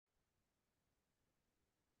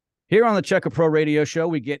Here on the Checker Pro Radio Show,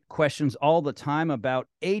 we get questions all the time about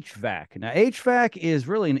HVAC. Now, HVAC is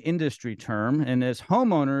really an industry term, and as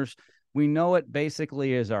homeowners, we know it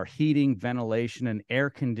basically as our heating, ventilation, and air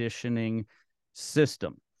conditioning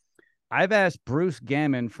system. I've asked Bruce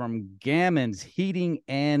Gammon from Gammon's Heating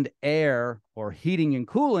and Air, or Heating and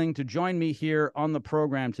Cooling, to join me here on the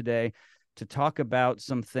program today to talk about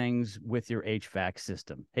some things with your HVAC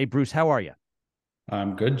system. Hey, Bruce, how are you?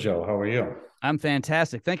 I'm good, Joe. How are you? I'm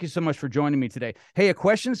fantastic. Thank you so much for joining me today. Hey, a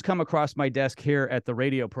question's come across my desk here at the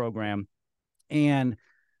radio program, and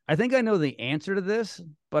I think I know the answer to this,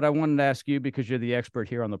 but I wanted to ask you because you're the expert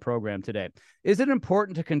here on the program today. Is it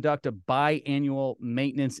important to conduct a biannual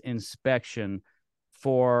maintenance inspection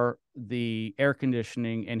for the air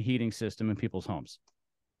conditioning and heating system in people's homes?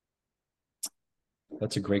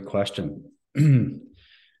 That's a great question.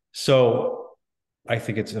 So I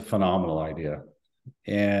think it's a phenomenal idea.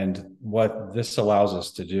 And what this allows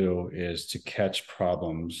us to do is to catch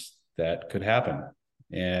problems that could happen,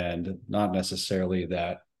 and not necessarily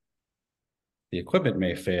that the equipment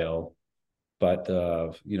may fail, but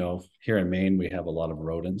here in Maine, we have a lot of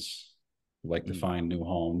rodents who like to find new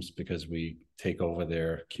homes because we take over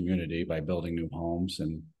their community by building new homes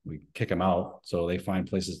and we kick them out so they find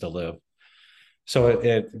places to live. So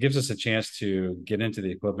it gives us a chance to get into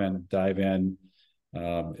the equipment, dive in,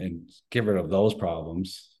 and get rid of those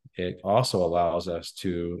problems. It also allows us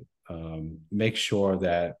to make sure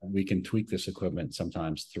that we can tweak this equipment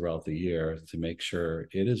sometimes throughout the year to make sure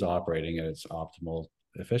it is operating at its optimal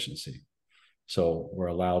efficiency. So we're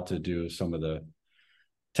allowed to do some of the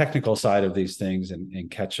technical side of these things and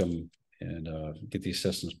catch them and get these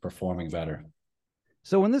systems performing better.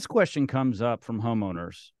 So when this question comes up from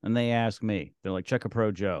homeowners and they ask me, they're like, Checker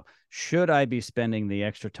Pro Joe, should I be spending the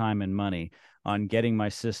extra time and money on getting my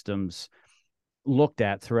systems looked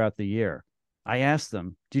at throughout the year? I ask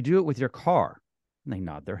them, do you do it with your car? And they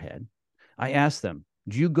nod their head. I ask them,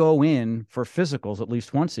 do you go in for physicals at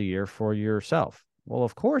least once a year for yourself? Well,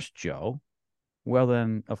 of course, Joe. Well,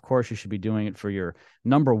 then, of course, you should be doing it for your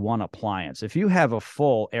number one appliance. If you have a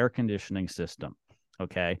full air conditioning system,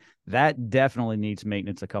 okay, that definitely needs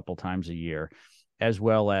maintenance a couple times a year, as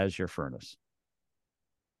well as your furnace.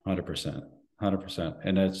 100%. 100%.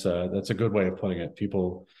 And that's a good way of putting it.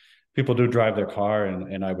 People do drive their car,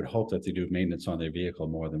 and I would hope that they do maintenance on their vehicle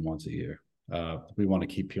more than once a year. We want to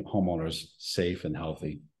keep homeowners safe and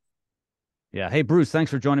healthy. Yeah. Hey, Bruce,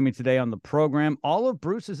 thanks for joining me today on the program. All of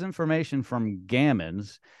Bruce's information from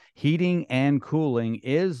Gammon's Heating and Cooling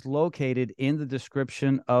is located in the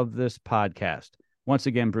description of this podcast. Once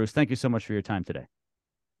again, Bruce, thank you so much for your time today.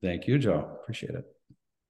 Thank you, Joe. Appreciate it.